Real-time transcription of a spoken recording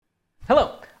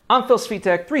I'm Phil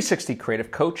Svitek, 360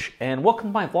 Creative Coach, and welcome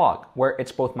to my vlog, where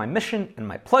it's both my mission and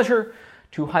my pleasure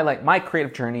to highlight my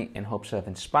creative journey in hopes of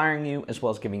inspiring you as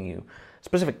well as giving you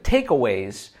specific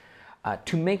takeaways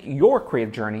to make your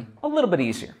creative journey a little bit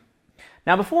easier.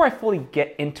 Now, before I fully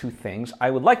get into things,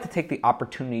 I would like to take the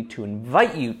opportunity to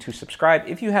invite you to subscribe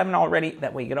if you haven't already.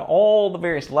 That way you get all the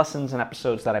various lessons and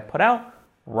episodes that I put out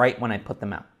right when I put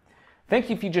them out. Thank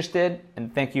you if you just did,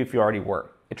 and thank you if you already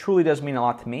were. It truly does mean a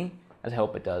lot to me, as I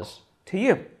hope it does to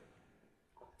you.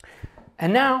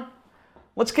 And now,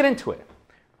 let's get into it,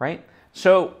 right?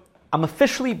 So, I'm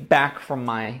officially back from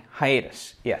my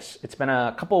hiatus. Yes, it's been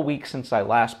a couple of weeks since I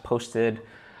last posted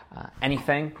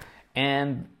anything,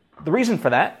 and the reason for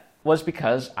that was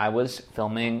because I was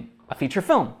filming a feature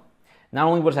film. Not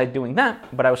only was I doing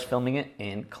that, but I was filming it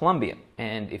in Colombia.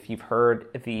 And if you've heard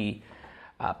the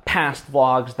past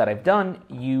vlogs that I've done,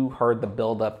 you heard the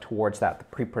build-up towards that, the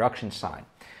pre-production side.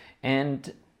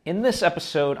 And in this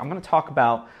episode, I'm going to talk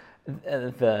about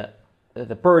the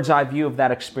bird's eye view of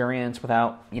that experience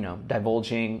without,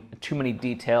 divulging too many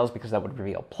details because that would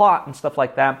reveal plot and stuff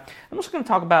like that. I'm also going to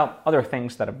talk about other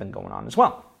things that have been going on as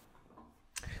well.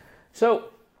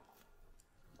 So,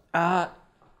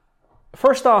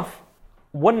 first off,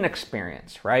 what an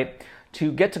experience, right?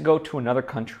 To get to go to another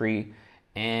country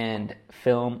and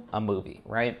film a movie,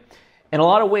 right? In a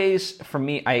lot of ways, for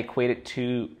me, I equate it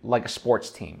to like a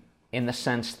sports team in the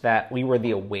sense that we were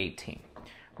the away team,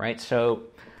 right? So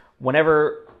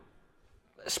whenever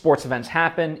sports events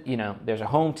happen, there's a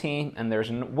home team and there's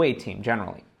an away team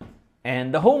generally.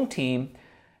 And the home team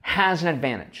has an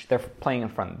advantage. They're playing in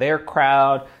front of their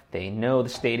crowd. They know the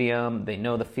stadium. They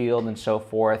know the field and so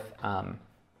forth.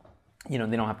 They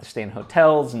don't have to stay in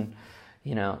hotels and,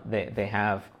 they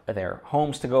have their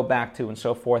homes to go back to and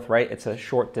so forth, right? It's a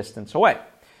short distance away.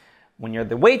 When you're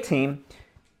the away team,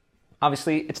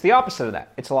 obviously it's the opposite of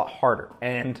that. It's a lot harder.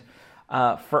 And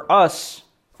for us,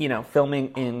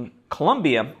 filming in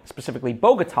Colombia, specifically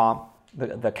Bogota,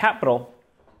 the capital,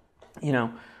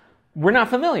 we're not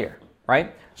familiar,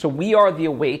 right? So we are the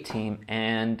away team,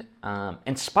 and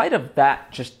in spite of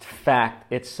that just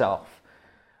fact itself,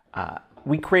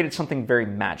 we created something very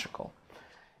magical.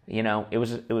 It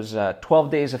was 12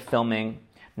 days of filming.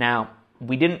 Now,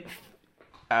 we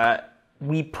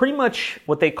pretty much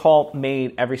what they call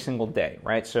made every single day,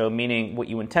 right? So meaning what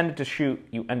you intended to shoot,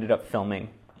 you ended up filming.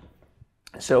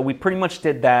 So we pretty much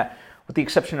did that with the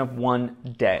exception of one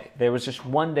day. There was just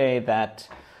one day that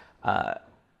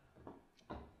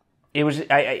it was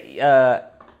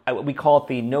we call it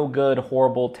the no good,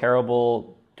 horrible,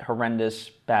 terrible, horrendous,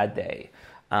 bad day.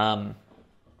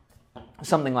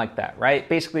 Something like that, right?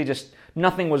 Basically just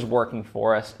nothing was working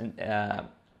for us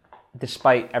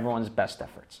despite everyone's best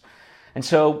efforts. And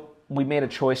so we made a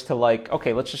choice to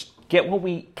okay, let's just get what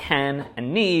we can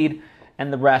and need,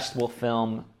 and the rest we'll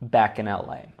film back in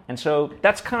LA. And so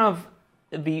that's kind of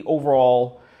the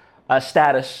overall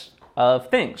status of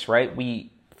things, right?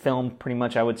 We filmed pretty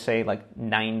much, I would say,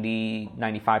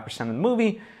 90-95% of the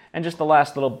movie, and just the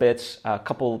last little bits, a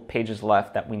couple pages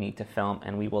left that we need to film,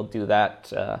 and we will do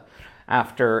that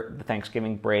after the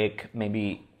Thanksgiving break,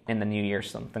 maybe in the new year,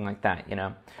 something like that,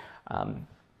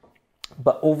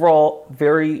 But overall,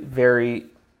 very, very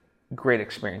great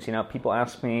experience. People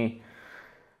ask me,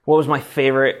 what was my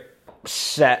favorite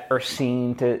set or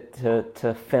scene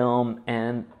to film?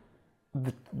 And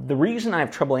the reason I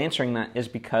have trouble answering that is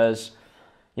because,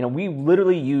 we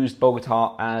literally used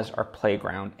Bogota as our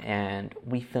playground, and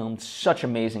we filmed such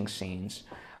amazing scenes.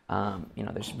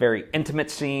 There's very intimate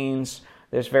scenes,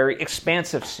 there's very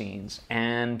expansive scenes,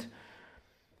 and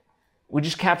we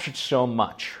just captured so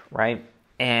much, right?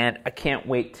 And I can't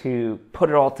wait to put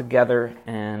it all together,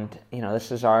 and,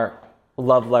 this is our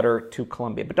love letter to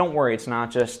Colombia. But don't worry, it's not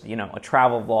just, a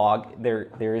travel vlog.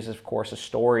 There is, of course, a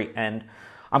story, and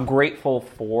I'm grateful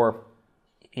for,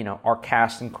 our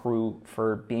cast and crew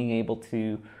for being able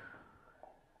to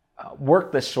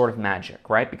work this sort of magic,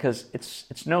 right? Because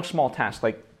it's no small task.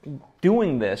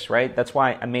 Doing this, right? That's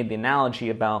why I made the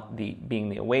analogy about being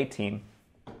the away team.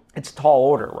 It's tall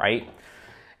order, right?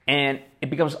 And it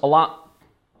becomes a lot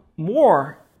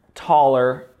more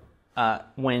taller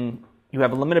when you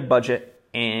have a limited budget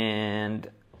and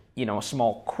a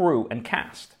small crew and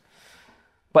cast.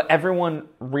 But everyone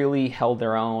really held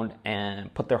their own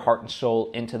and put their heart and soul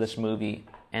into this movie,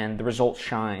 and the result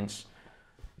shines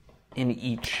in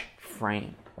each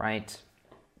frame, right?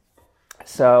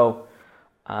 So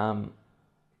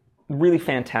really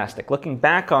fantastic. Looking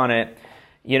back on it,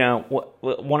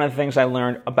 one of the things I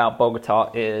learned about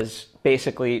Bogota is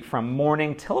basically from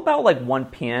morning till about 1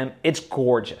 p.m., it's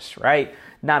gorgeous, right?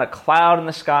 not a cloud in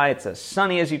the sky. It's as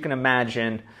sunny as you can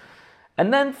imagine.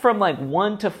 And then from like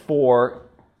 1 to 4,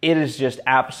 it is just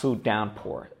absolute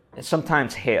downpour. And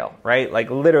sometimes hail, right? Like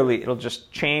literally it'll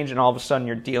just change and all of a sudden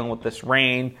you're dealing with this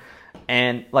rain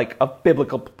and like of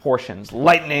biblical proportions.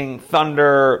 Lightning,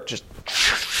 thunder, just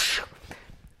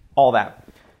all that.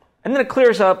 And then it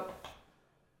clears up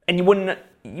and you wouldn't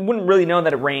really know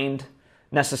that it rained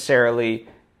necessarily,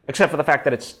 except for the fact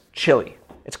that it's chilly.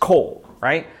 It's cold,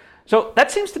 right? So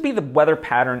that seems to be the weather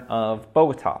pattern of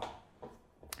Bogota.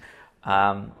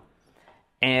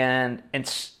 And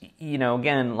it's, you know,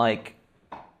 again, like,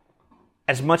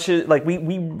 as much as, like,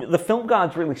 the film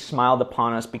gods really smiled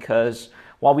upon us because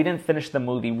while we didn't finish the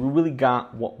movie, we really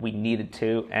got what we needed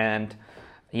to. And,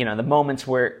 you know, the moments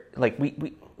where, like,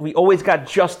 we always got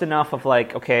just enough of,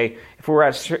 like, okay, if we were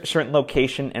at a certain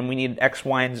location and we needed X,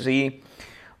 Y, and Z,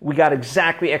 we got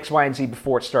exactly X, Y, and Z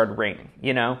before it started raining,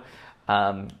 you know?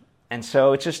 And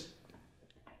so it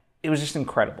was just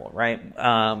incredible, right?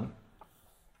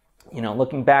 You know,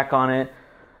 looking back on it,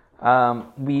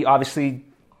 we obviously,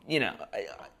 you know,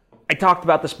 I talked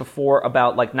about this before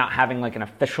about like not having like an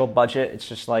official budget. It's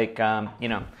just like, you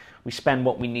know, we spend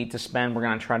what we need to spend. We're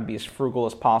going to try to be as frugal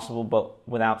as possible, but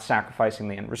without sacrificing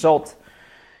the end result.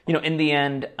 You know, in the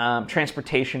end,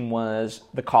 transportation was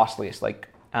the costliest. Like,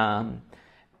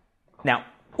 now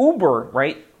Uber,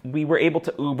 right? We were able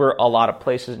to Uber a lot of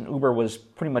places, and Uber was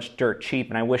pretty much dirt cheap,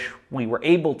 and I wish we were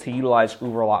able to utilize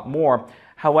Uber a lot more.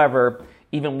 However,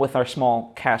 even with our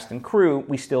small cast and crew,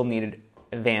 we still needed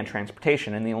van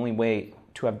transportation, and the only way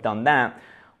to have done that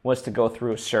was to go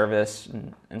through a service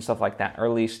and stuff like that, or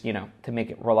at least, you know, to make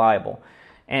it reliable.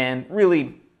 And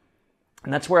really,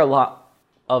 and that's where a lot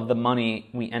of the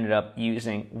money we ended up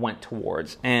using went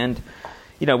towards. And,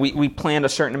 you know, we planned a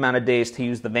certain amount of days to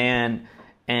use the van,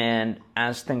 and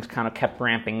as things kind of kept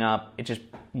ramping up, it just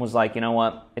was like, you know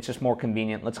what, it's just more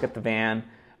convenient. Let's get the van.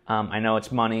 I know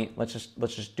it's money. Let's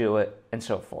just do it, and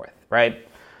so forth, right?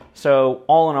 So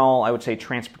all in all, I would say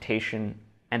transportation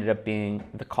ended up being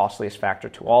the costliest factor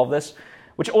to all of this,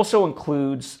 which also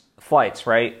includes flights,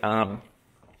 right?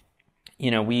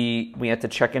 You know, we had to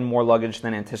check in more luggage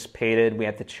than anticipated. We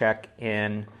had to check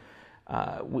in.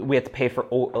 We had to pay for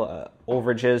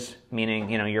overages, meaning,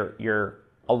 you know, you're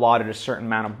allotted a certain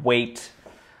amount of weight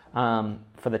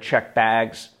for the checked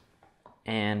bags,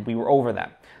 and we were over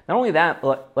that. Not only that,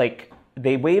 like,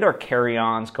 they weighed our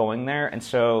carry-ons going there, and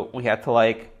so we had to,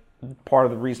 like, part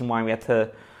of the reason why we had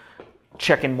to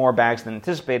check in more bags than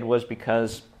anticipated was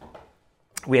because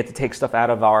we had to take stuff out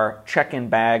of our check-in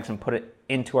bags and put it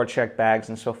into our checked bags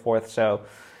and so forth. So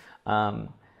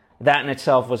that in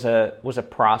itself was a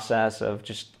process of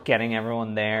just getting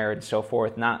everyone there and so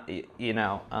forth. Not, you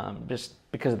know, just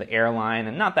because of the airline,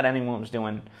 and not that anyone was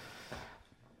doing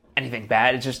anything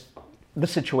bad. It's just the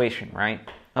situation, right,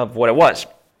 of what it was.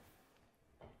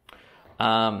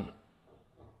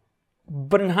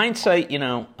 But in hindsight, you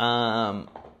know,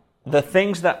 the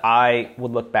things that I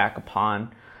would look back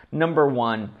upon, number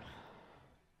one,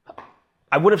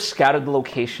 I would have scouted the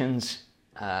locations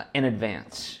in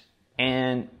advance.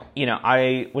 And, you know,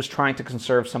 I was trying to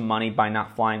conserve some money by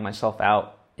not flying myself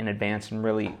out in advance and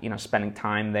really, you know, spending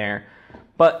time there.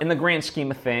 But in the grand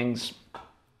scheme of things,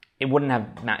 it wouldn't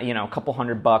have, you know, a couple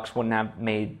 $100 wouldn't have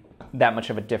made that much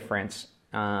of a difference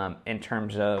in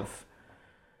terms of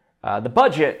the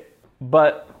budget,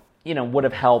 but, you know, would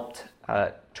have helped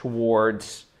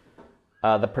towards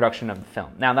the production of the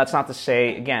film. Now, that's not to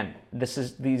say, again,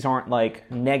 these aren't like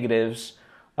negatives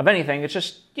of anything. It's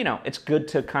just, you know, it's good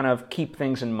to kind of keep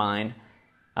things in mind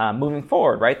moving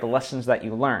forward, right? The lessons that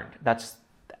you learned. That's,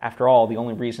 after all, the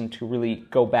only reason to really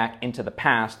go back into the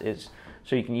past is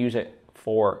so you can use it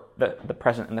for the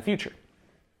present and the future.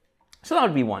 So that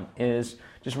would be one, is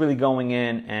just really going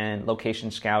in and location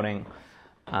scouting,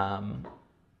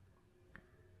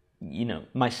 you know,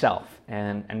 myself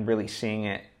and really seeing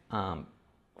it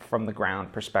from the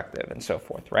ground perspective and so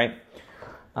forth, right?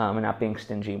 And not being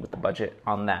stingy with the budget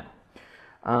on that.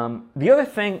 The other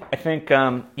thing, I think,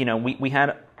 you know, we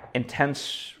had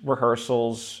intense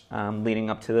rehearsals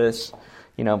leading up to this,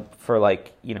 you know, for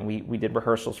like, you know, we did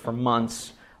rehearsals for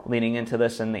months leading into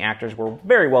this, and the actors were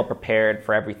very well prepared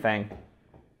for everything.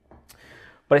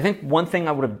 But I think one thing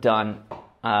I would have done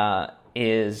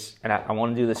is, and I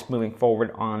want to do this moving forward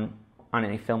on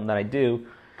any film that I do,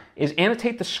 is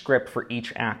annotate the script for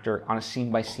each actor on a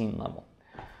scene-by-scene level.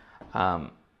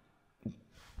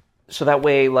 So that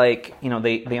way, like, you know,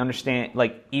 they understand,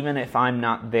 like, even if I'm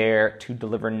not there to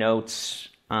deliver notes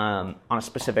at a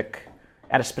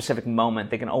specific moment,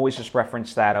 they can always just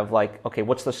reference that of like, okay,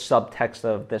 what's the subtext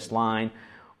of this line,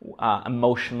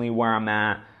 emotionally where I'm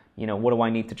at, what do I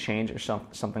need to change or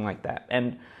something like that.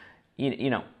 And,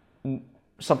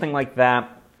 something like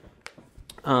that,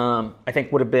 I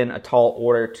think would have been a tall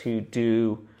order to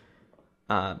do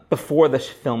before this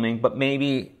filming, but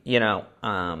maybe,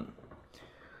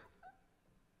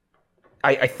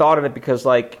 I thought of it because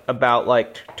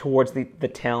towards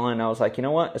the tail end, I was like, you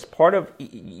know what, as part of,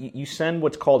 you send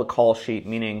what's called a call sheet,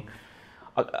 meaning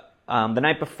the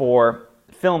night before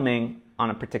filming on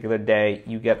a particular day,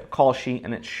 you get a call sheet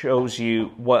and it shows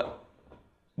you what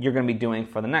you're going to be doing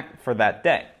for that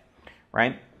day,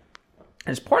 right?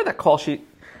 As part of that call sheet,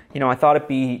 I thought it'd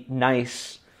be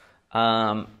nice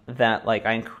that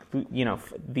I include,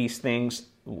 these things,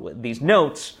 these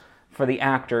notes for the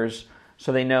actors,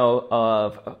 so they know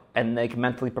of, and they can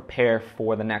mentally prepare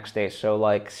for the next day.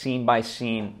 So scene by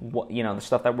scene, what, the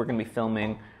stuff that we're going to be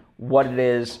filming, what it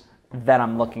is that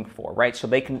I'm looking for, right? So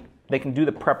they can do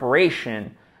the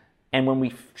preparation, and when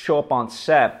we show up on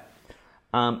set,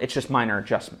 it's just minor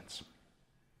adjustments.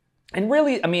 And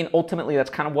really, ultimately,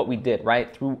 that's kind of what we did,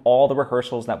 right? Through all the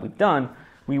rehearsals that we've done,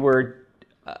 we were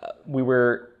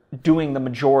doing the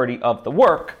majority of the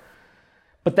work.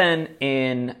 But then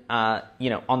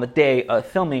on the day of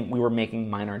filming, we were making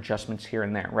minor adjustments here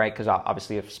and there, right? Because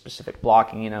obviously if specific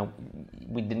blocking,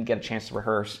 we didn't get a chance to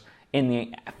rehearse in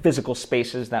the physical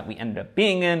spaces that we ended up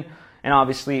being in. And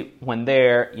obviously when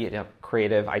there,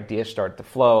 creative ideas started to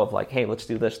flow of hey, let's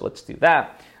do this, let's do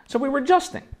that. So we were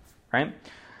adjusting, right?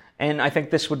 And I think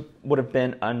this would have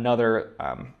been another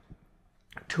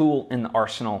tool in the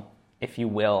arsenal, if you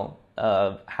will,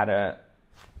 of how to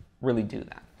really do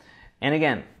that. And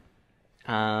again,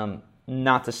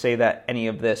 not to say that any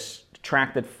of this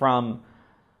detracted from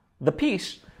the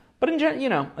piece, but in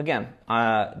general, again,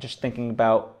 just thinking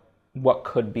about what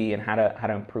could be and how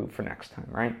to improve for next time,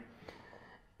 right?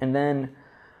 And then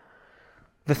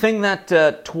the thing that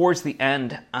towards the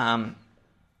end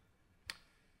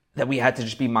that we had to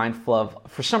just be mindful of,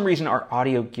 for some reason, our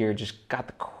audio gear just got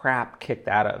the crap kicked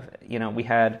out of it. We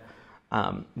had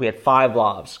 5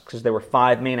 lavs because there were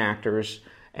 5 main actors.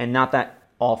 And not that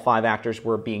all 5 actors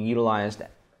were being utilized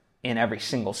in every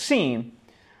single scene,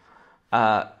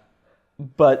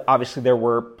 but obviously there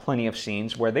were plenty of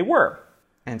scenes where they were.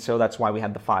 And so that's why we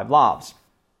had the 5 lavs.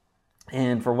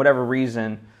 And for whatever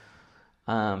reason,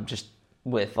 just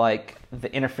with the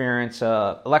interference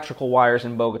of electrical wires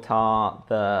in Bogota,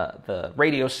 the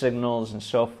radio signals and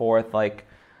so forth,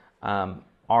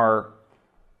 our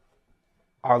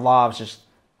lavs just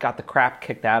got the crap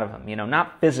kicked out of them,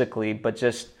 not physically, but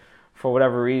just for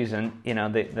whatever reason,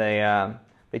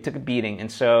 they took a beating.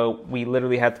 And so we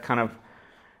literally had to kind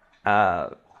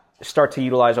of start to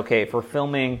utilize, okay, if we're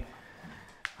filming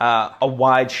a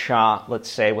wide shot, let's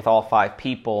say, with all 5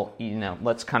 people,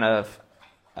 let's kind of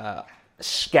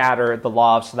scatter the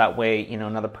lavs so that way,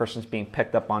 another person's being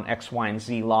picked up on X, Y, and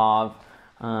Z lav.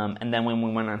 And then when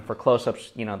we went on for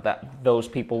close-ups, that those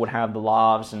people would have the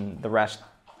lavs and the rest.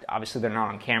 Obviously, they're not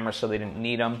on camera, so they didn't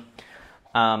need them.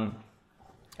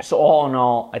 So all in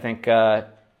all, I think I'm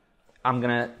going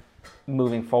to,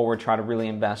 moving forward, try to really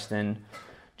invest in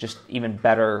just even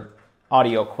better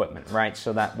audio equipment, right?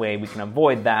 So that way we can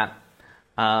avoid that.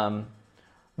 The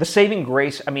saving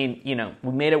grace, we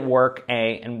made it work,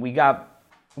 and we got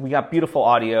beautiful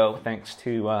audio thanks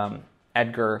to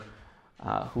Edgar,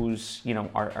 who's,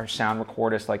 our sound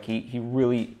recordist. He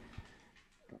really...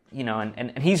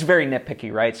 and he's very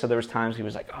nitpicky, right? So there was times he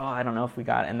was like, oh, I don't know if we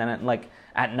got it. And then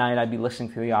at night I'd be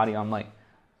listening to the audio. I'm like,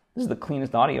 this is the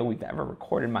cleanest audio we've ever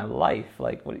recorded in my life.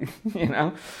 What do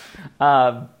you,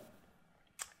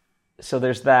 so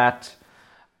there's that.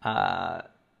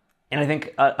 And I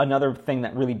think another thing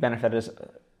that really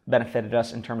benefited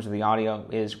us in terms of the audio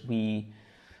is we,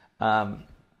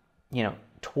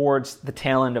 towards the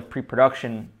tail end of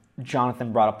pre-production,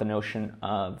 Jonathan brought up the notion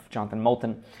of, Jonathan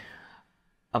Moulton,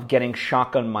 of getting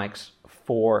shotgun mics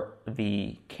for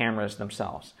the cameras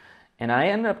themselves. And I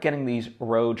ended up getting these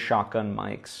Rode shotgun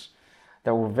mics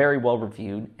that were very well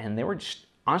reviewed, and they were just,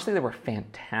 honestly, they were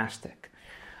fantastic.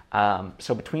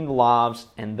 So between the lavs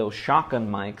and those shotgun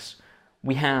mics,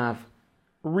 we have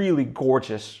really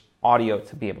gorgeous audio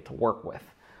to be able to work with.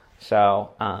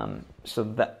 So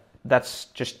that's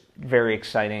just very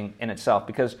exciting in itself,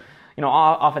 because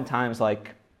oftentimes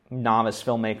novice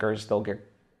filmmakers,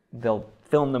 they'll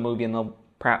film the movie and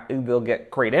they'll get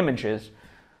great images,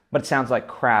 but it sounds like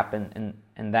crap, and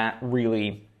that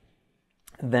really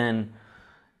then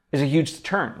is a huge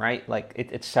deterrent, right?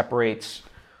 It separates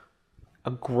a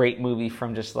great movie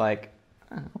from just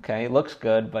okay, it looks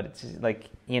good, but it's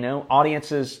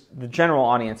audiences, the general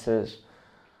audiences,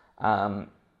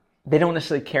 they don't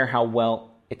necessarily care how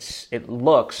well it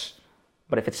looks,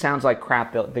 But if it sounds like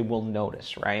crap, they will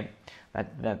notice, right?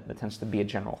 That tends to be a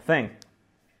general thing.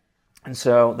 And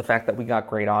so the fact that we got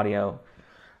great audio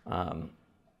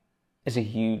is a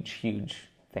huge, huge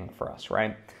thing for us,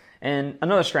 right? And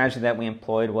another strategy that we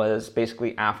employed was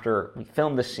basically after we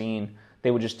filmed the scene, they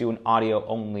would just do an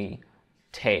audio-only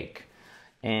take.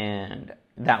 And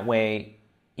that way,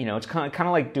 it's kind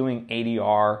of like doing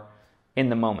ADR in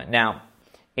the moment. Now,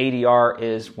 ADR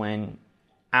is when,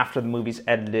 after the movie's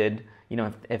edited,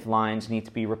 if lines need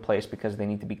to be replaced because they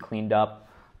need to be cleaned up,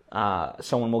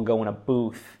 someone will go in a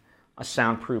booth, a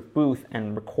soundproof booth,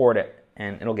 and record it,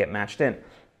 and it'll get matched in.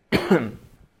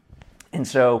 And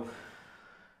so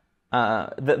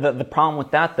the problem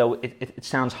with that, though, it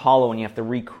sounds hollow, and you have to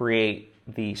recreate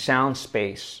the sound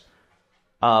space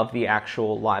of the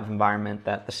actual live environment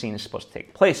that the scene is supposed to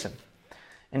take place in.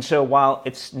 And so while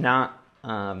it's not,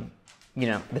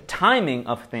 the timing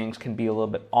of things can be a little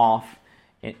bit off,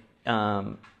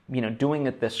 doing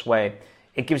it this way,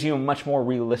 it gives you a much more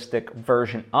realistic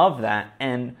version of that.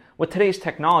 And with today's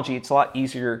technology, it's a lot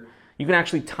easier. You can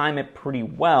actually time it pretty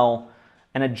well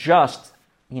and adjust,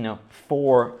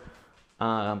 for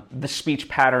the speech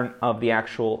pattern of the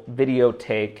actual video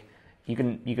take. You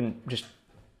can just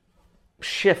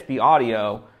shift the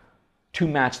audio to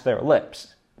match their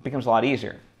lips. It becomes a lot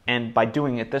easier. And by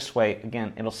doing it this way,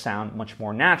 again, it'll sound much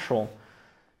more natural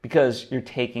because you're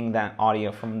taking that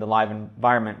audio from the live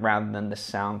environment rather than the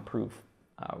soundproof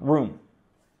room,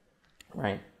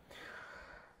 right?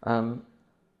 So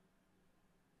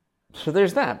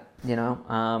there's that,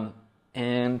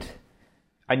 and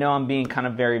I know I'm being kind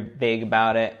of very vague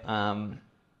about it. I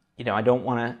don't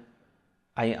want to.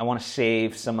 I want to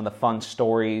save some of the fun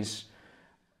stories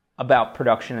about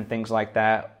production and things like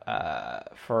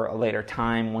that for a later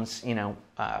time. Once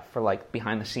for like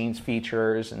behind the scenes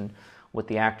features and with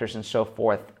the actors and so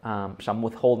forth. So I'm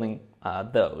withholding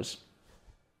those.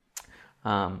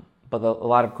 But a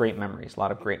lot of great memories.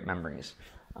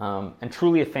 And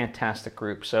truly a fantastic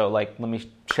group. So let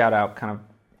me shout out kind of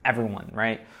everyone,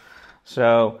 right?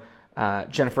 So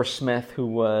Jennifer Smith, who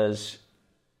was,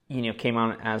 came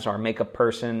on as our makeup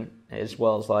person, as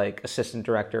well as assistant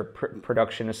director,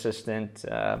 production assistant,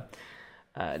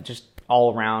 just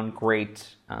all around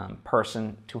great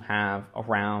person to have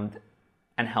around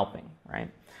and helping, right?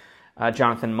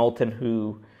 Jonathan Moulton,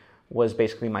 who was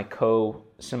basically my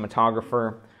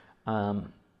co-cinematographer,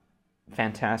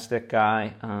 fantastic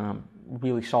guy,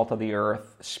 really salt of the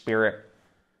earth spirit.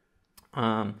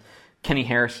 Kenny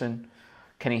Harrison,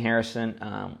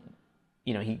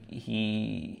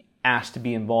 he asked to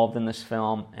be involved in this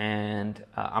film, and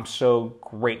I'm so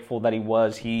grateful that he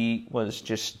was. He was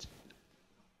just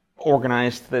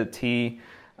organized to the T,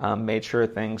 made sure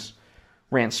things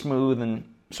ran smooth, and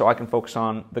so I can focus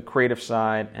on the creative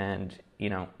side. And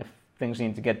if things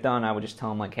need to get done, I would just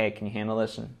tell him hey, can you handle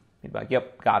this? And he'd be like,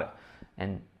 yep, got it,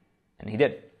 and he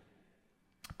did.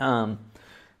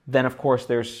 Then of course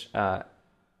there's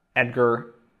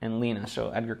Edgar and Lena.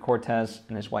 So Edgar Cortez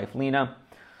and his wife Lena,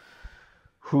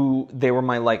 who they were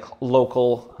my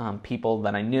local people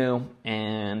that I knew,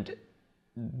 and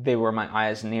they were my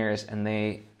eyes and ears, and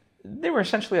they were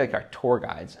essentially our tour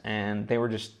guides, and they were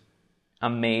just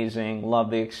amazing.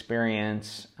 Loved the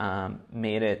experience,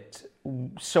 made it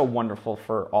so wonderful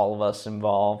for all of us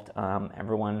involved.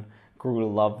 Everyone grew to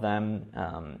love them.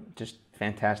 Just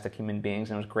fantastic human beings,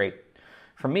 and it was great.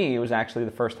 For me, it was actually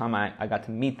the first time I got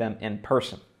to meet them in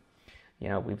person.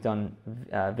 We've done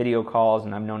video calls,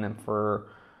 and I've known them for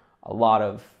a lot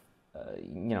of,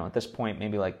 at this point,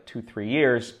 maybe 2-3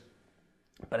 years,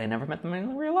 but I never met them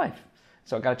in real life.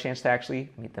 So I got a chance to actually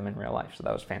meet them in real life, so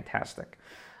that was fantastic.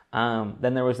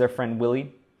 Then there was their friend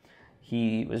Willie.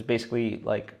 He was basically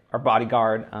our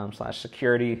bodyguard /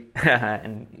 security,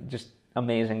 and just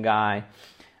amazing guy.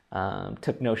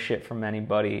 Took no shit from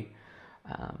anybody.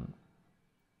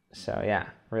 So yeah,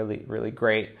 really, really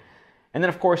great. And then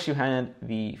of course you had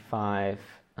the 5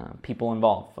 people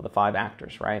involved, for the 5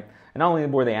 actors, right? And not only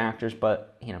were they actors,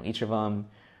 but each of them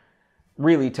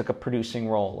really took a producing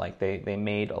role. They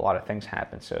made a lot of things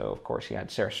happen. So of course you had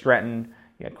Sarah Stretton,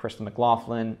 you had Krista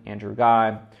McLaughlin, Andrew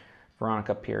Guy,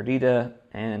 Veronica Pierdita,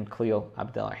 and Khalil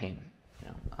Abdelrahim.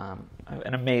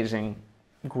 An amazing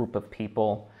group of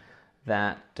people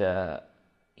that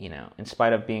in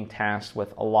spite of being tasked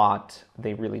with a lot,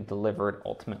 they really delivered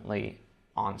ultimately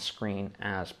on screen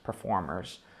as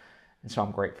performers, and so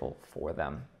I'm grateful for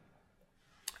them.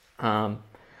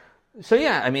 So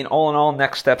yeah, all in all,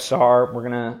 next steps are we're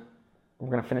gonna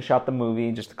finish out the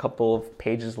movie. Just a couple of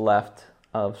pages left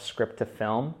of script to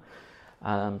film.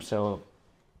 So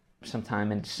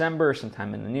sometime in December,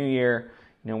 sometime in the new year,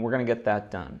 we're going to get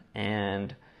that done.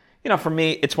 And, for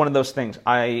me, it's one of those things.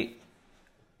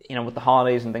 With the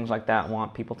holidays and things like that,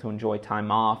 want people to enjoy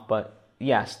time off. But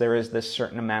yes, there is this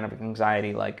certain amount of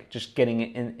anxiety, like just getting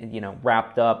it in,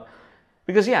 wrapped up.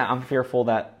 Because, I'm fearful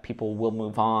that people will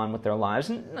move on with their lives.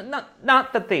 And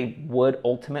not that they would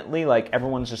ultimately, like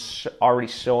everyone's just already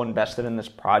so invested in this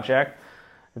project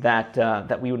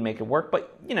that we would make it work.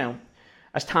 But,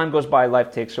 as time goes by,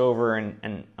 life takes over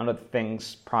and other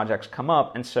things, projects come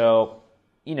up. And so,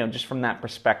 just from that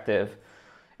perspective,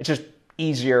 it's just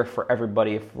easier for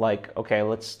everybody if like, okay,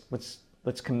 let's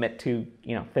commit to,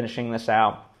 finishing this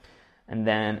out. And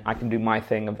then I can do my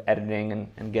thing of editing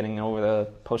and getting over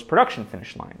the post-production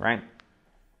finish line, right?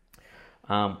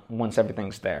 Once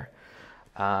everything's there.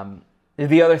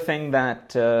 The other thing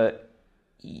that,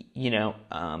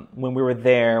 when we were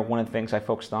there, one of the things I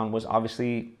focused on was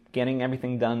obviously getting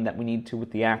everything done that we need to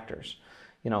with the actors.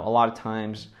 A lot of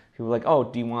times people were like, oh,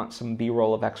 do you want some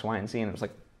B-roll of X, Y, and Z? And it was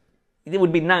like, it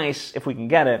would be nice if we can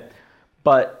get it,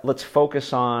 but let's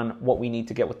focus on what we need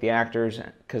to get with the actors,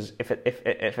 because if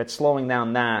it's slowing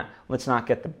down that, let's not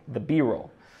get the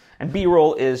B-roll. And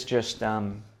B-roll is just,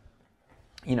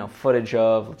 footage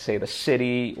of, let's say, the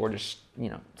city or just,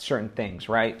 certain things,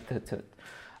 right,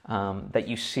 that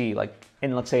you see, like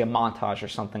in, let's say, a montage or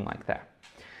something like that.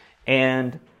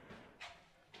 And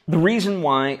the reason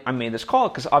why I made this call,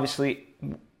 because obviously,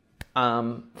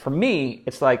 for me,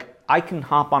 it's like I can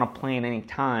hop on a plane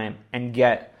anytime and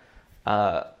get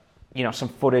some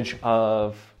footage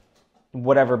of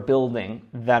whatever building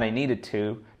that I needed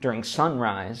to during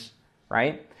sunrise,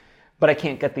 right? But I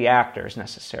can't get the actors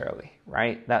necessarily,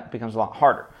 right? That becomes a lot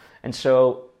harder. And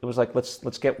so it was like,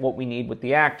 let's get what we need with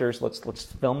the actors. Let's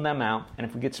film them out. And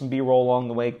if we get some B-roll along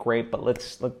the way, great. But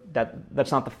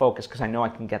that's not the focus, because I know I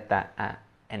can get that at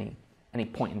any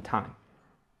point in time.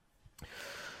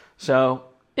 So,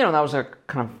 that was a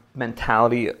kind of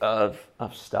mentality of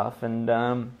stuff. And,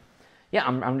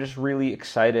 I'm just really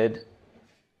excited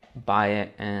by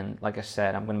it. And like I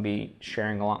said, I'm going to be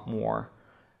sharing a lot more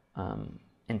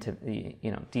into the,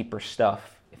 deeper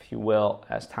stuff, if you will,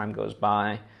 as time goes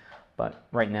by. But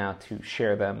right now, to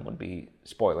share them would be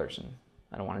spoilers, and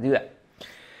I don't want to do that.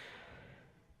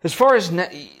 As far as,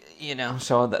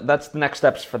 so that's the next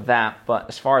steps for that. But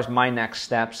as far as my next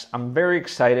steps, I'm very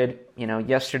excited.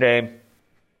 Yesterday,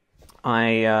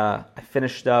 I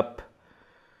finished up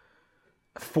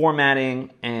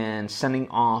formatting and sending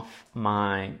off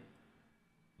my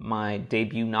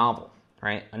debut novel,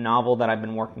 right? A novel that I've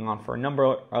been working on for a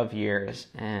number of years,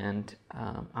 and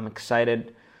I'm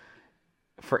excited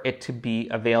for it to be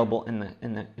available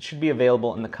it should be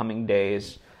available in the coming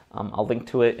days. I'll link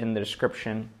to it in the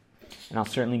description, and I'll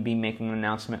certainly be making an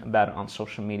announcement about it on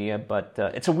social media. But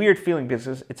it's a weird feeling,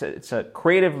 because it's a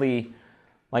creatively,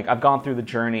 like, I've gone through the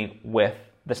journey with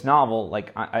this novel,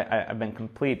 like I've been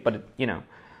complete, but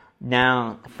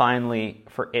now finally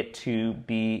for it to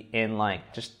be in,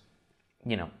 like, just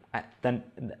then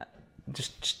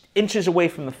just inches away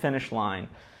from the finish line,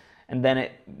 and then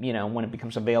it, when it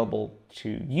becomes available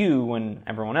to you and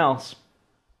everyone else,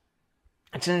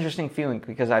 it's an interesting feeling,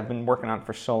 because I've been working on it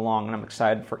for so long, and I'm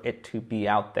excited for it to be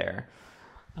out there.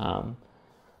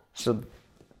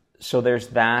 So there's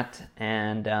that,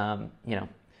 and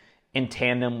in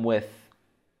tandem with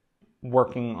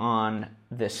working on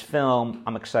this film,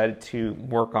 I'm excited to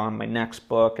work on my next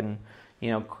book and,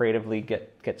 creatively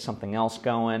get something else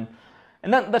going.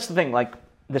 And that's the thing, like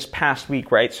this past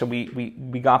week, right? So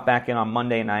we got back in on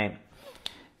Monday night,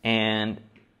 and,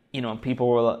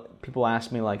 people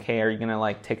asked me, like, hey, are you going to,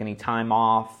 like, take any time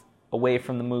off away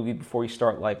from the movie before you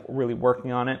start, like, really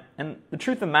working on it? And the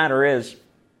truth of the matter is,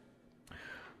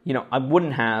 I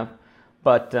wouldn't have,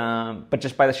 but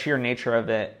just by the sheer nature of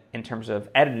it, in terms of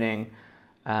editing,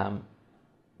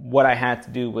 what I had to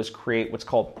do was create what's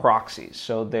called proxies.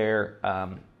 So they're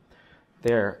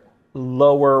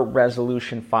lower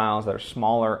resolution files that are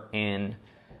smaller in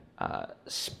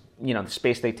the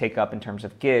space they take up in terms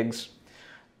of gigs.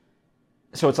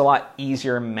 So it's a lot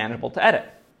easier and manageable to edit,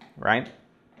 right?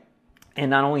 And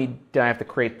not only did I have to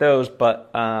create those,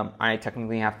 but I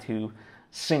technically have to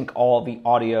sync all the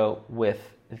audio with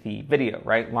the video,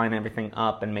 right? Line everything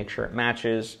up and make sure it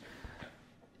matches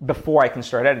before I can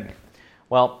start editing.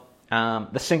 Well, the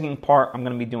syncing part I'm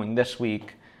going to be doing this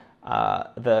week.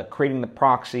 The creating the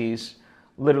proxies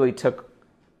literally took,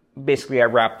 basically I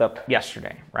wrapped up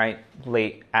yesterday, right?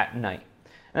 Late at night.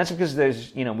 And that's because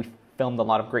there's, we filmed a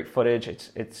lot of great footage.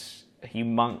 It's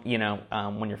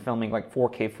humongous, when you're filming like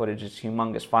 4K footage, it's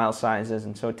humongous file sizes.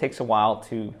 And so it takes a while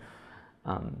to,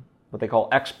 what they call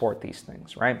export these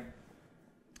things, right?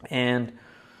 And,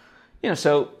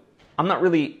 so I'm not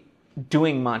really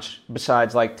doing much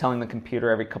besides like telling the computer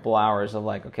every couple hours of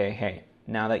like, okay, hey,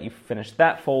 now that you've finished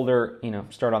that folder,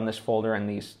 start on this folder and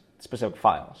these specific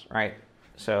files, right?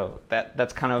 So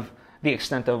that's kind of the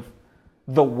extent of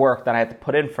the work that I had to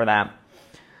put in for that.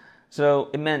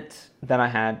 So it meant that I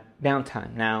had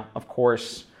downtime. Now, of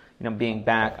course, being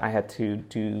back, I had to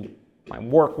do my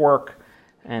work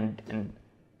and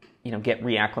get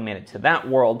reacclimated to that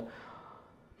world.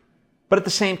 But at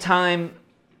the same time,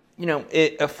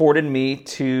 it afforded me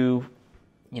to,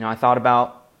 I thought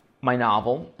about my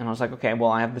novel and I was like, okay,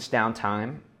 well, I have this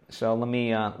downtime, so let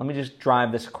me just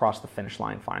drive this across the finish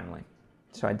line finally.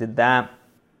 So I did that.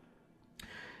 And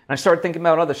I started thinking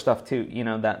about other stuff too,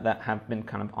 that have been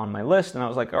kind of on my list. And I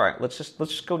was like, all right, let's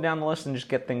just go down the list and just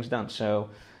get things done.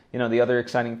 So, the other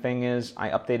exciting thing is I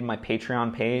updated my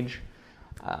Patreon page.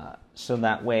 So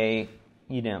that way,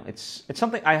 it's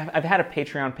something I've had a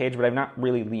Patreon page, but I've not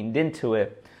really leaned into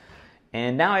it.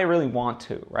 And now I really want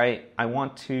to, right? I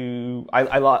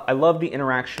love the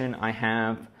interaction I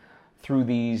have through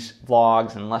these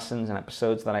vlogs and lessons and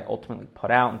episodes that I ultimately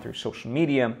put out and through social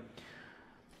media.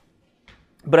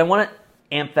 But I want to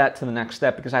amp that to the next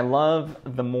step because I love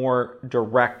the more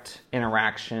direct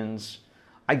interactions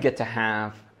I get to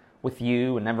have with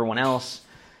you and everyone else.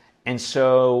 And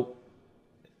so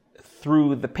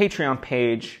through the Patreon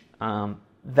page,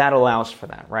 that allows for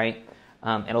that, right?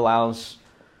 It allows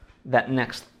that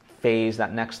next phase,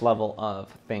 that next level of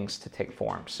things to take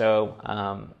form. So,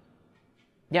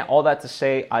 all that to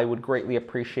say, I would greatly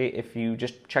appreciate if you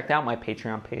just checked out my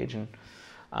Patreon page and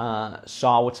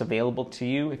saw what's available to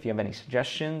you. If you have any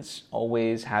suggestions,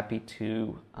 always happy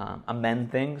to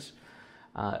amend things.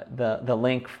 The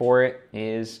link for it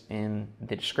is in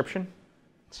the description.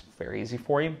 It's very easy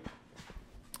for you.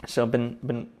 So I've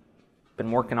been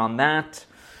working on that.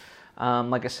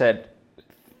 Like I said,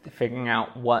 figuring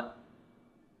out what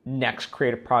next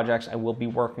creative projects I will be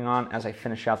working on as I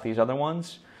finish out these other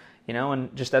ones.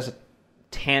 And just as a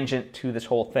tangent to this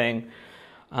whole thing,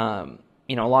 a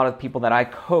lot of the people that I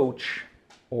coach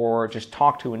or just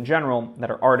talk to in general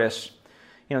that are artists,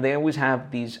 they always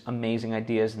have these amazing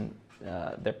ideas and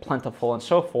they're plentiful and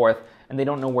so forth, and they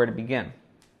don't know where to begin.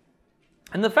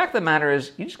 And the fact of the matter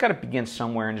is, you just got to begin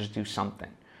somewhere and just do something,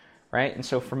 right? And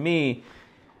so for me,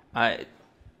 by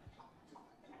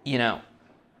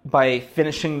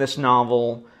finishing this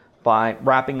novel, by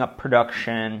wrapping up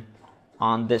production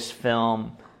on this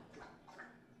film,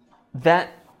 that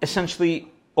essentially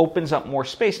opens up more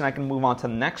space and I can move on to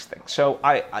the next thing. So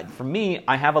for me,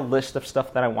 I have a list of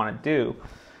stuff that I want to do.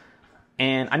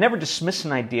 And I never dismiss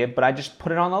an idea, but I just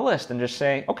put it on the list and just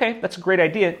say, okay, that's a great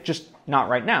idea, just not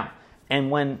right now. And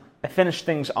when I finish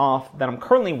things off that I'm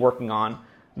currently working on,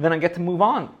 then I get to move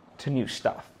on to new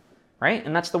stuff, right?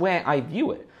 And that's the way I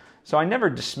view it. So I never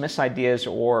dismiss ideas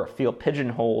or feel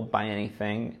pigeonholed by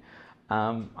anything.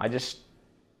 I just,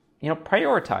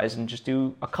 prioritize and just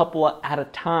do a couple at a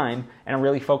time and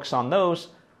really focus on those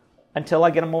until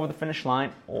I get them over the finish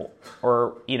line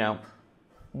or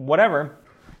whatever.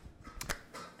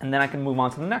 And then I can move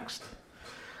on to the next.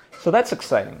 So that's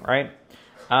exciting, right?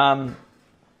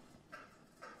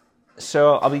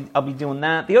 So I'll be doing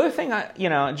that. The other thing,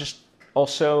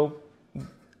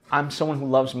 I'm someone who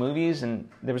loves movies, and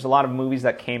there was a lot of movies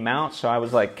that came out, so I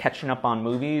was like catching up on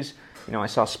movies. I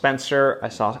saw Spencer, I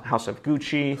saw House of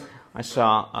Gucci, I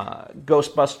saw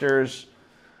Ghostbusters,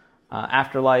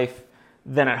 Afterlife.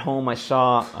 Then at home I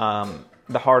saw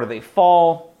The Harder They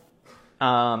Fall,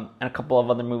 and a couple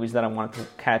of other movies that I wanted to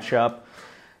catch up.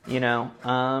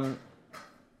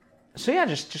 So yeah,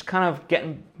 just kind of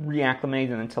getting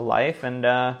reacclimated into life, and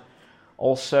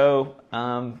also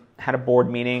had a board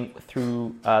meeting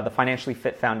through the Financially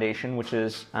Fit Foundation, which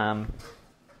is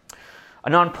a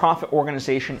nonprofit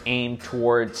organization aimed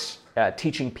towards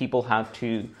teaching people how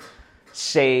to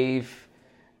save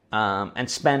and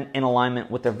spend in alignment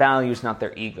with their values, not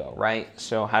their ego, right?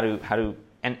 So how to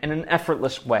and in an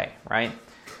effortless way, right?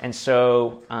 And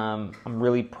so I'm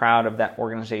really proud of that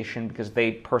organization because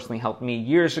they personally helped me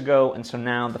years ago. And so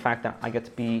now the fact that I get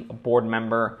to be a board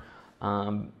member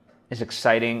is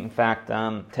exciting. In fact,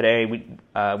 today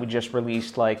we just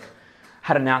released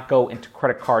how to not go into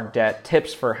credit card debt,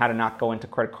 tips for how to not go into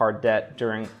credit card debt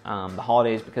during the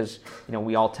holidays because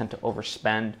we all tend to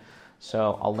overspend.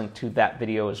 So I'll link to that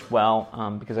video as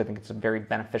well because I think it's a very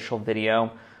beneficial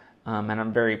video. And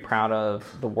I'm very proud of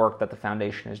the work that the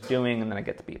foundation is doing and that I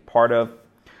get to be a part of.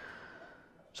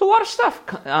 So a lot of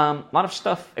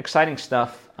stuff, exciting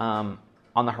stuff on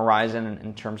the horizon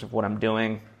in terms of what I'm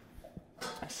doing.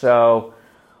 So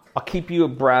I'll keep you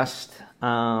abreast.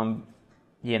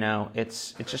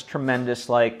 It's just tremendous,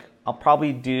 I'll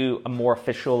probably do a more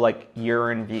official like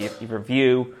year in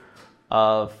review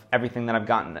of everything that I've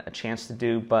gotten a chance to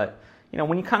do. But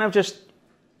when you kind of just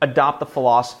adopt the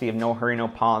philosophy of no hurry, no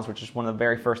pause, which is one of the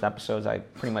very first episodes I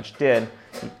pretty much did,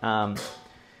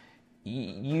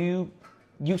 you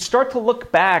start to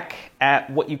look back at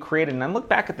what you created, and I look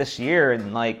back at this year,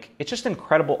 and like it's just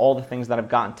incredible all the things that I've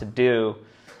gotten to do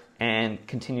and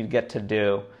continue to get to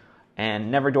do.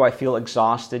 And never do I feel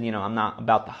exhausted. I'm not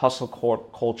about the hustle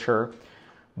culture,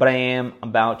 but I am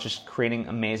about just creating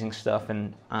amazing stuff.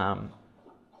 And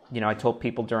I told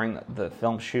people during the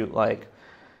film shoot,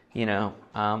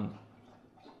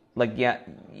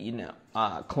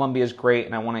 Colombia is great,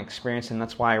 and I want to experience it, and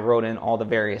that's why I wrote in all the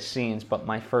various scenes. But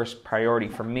my first priority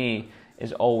for me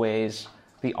is always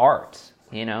the art,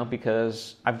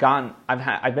 because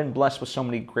I've been blessed with so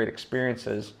many great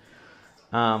experiences.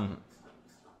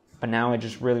 But now I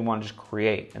just really want to just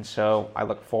create. And so I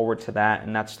look forward to that,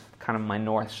 and that's kind of my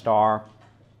North Star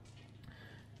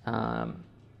in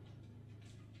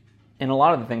a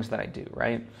lot of the things that I do,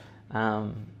 right?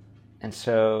 And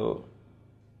so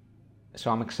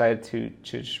I'm excited to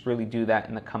just really do that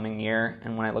in the coming year.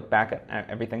 And when I look back at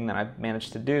everything that I've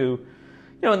managed to do,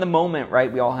 in the moment,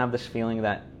 right, we all have this feeling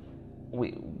that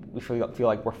we feel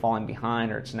like we're falling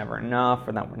behind, or it's never enough,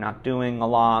 or that we're not doing a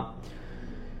lot.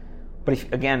 But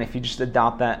if you just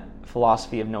adopt that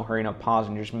philosophy of no hurry, no pause,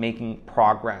 and you're just making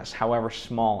progress, however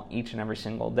small, each and every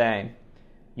single day,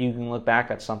 you can look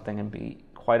back at something and be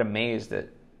quite amazed at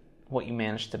what you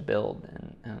managed to build.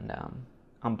 And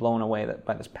I'm blown away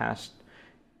by this past,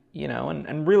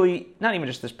 and really not even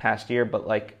just this past year, but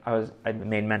like I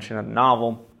made mention of the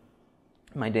novel,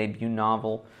 my debut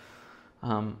novel.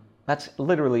 That's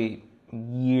literally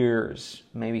years,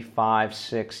 maybe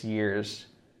 5-6 years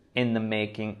in the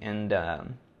making, and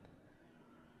I'm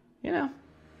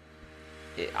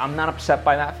not upset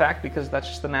by that fact, because that's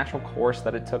just the natural course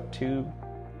that it took to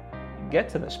get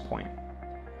to this point.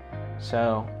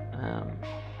 So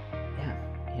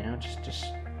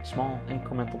just small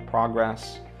incremental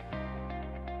progress,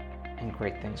 and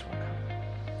great things will come.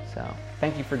 So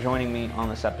thank you for joining me on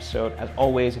this episode. As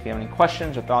always, if you have any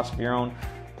questions or thoughts of your own,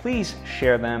 please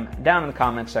share them down in the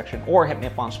comments section, or hit me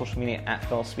up on social media at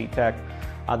Svitek.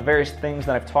 The various things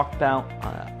that I've talked about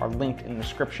are linked in the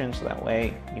description, so that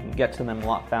way you can get to them a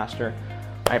lot faster.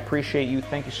 I appreciate you.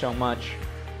 Thank you so much,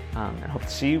 and hope to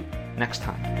see you next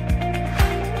time.